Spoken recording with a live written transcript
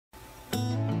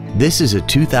This is a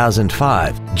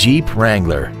 2005 Jeep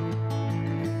Wrangler.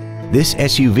 This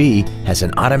SUV has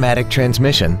an automatic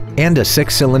transmission and a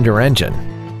 6-cylinder engine.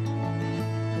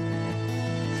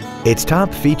 Its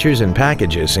top features and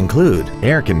packages include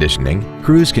air conditioning,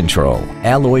 cruise control,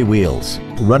 alloy wheels,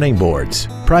 running boards,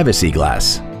 privacy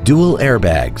glass, dual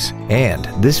airbags, and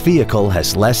this vehicle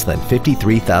has less than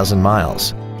 53,000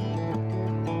 miles.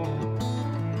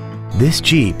 This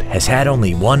Jeep has had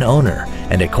only one owner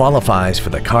and it qualifies for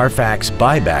the Carfax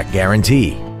buyback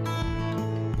guarantee.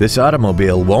 This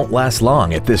automobile won't last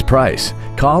long at this price.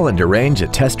 Call and arrange a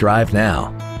test drive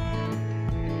now.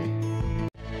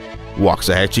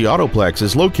 Waxahachie Autoplex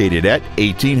is located at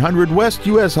 1800 West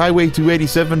US Highway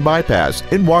 287 Bypass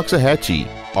in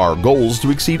Waxahachie. Our goal is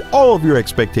to exceed all of your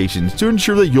expectations to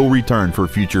ensure that you'll return for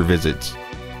future visits.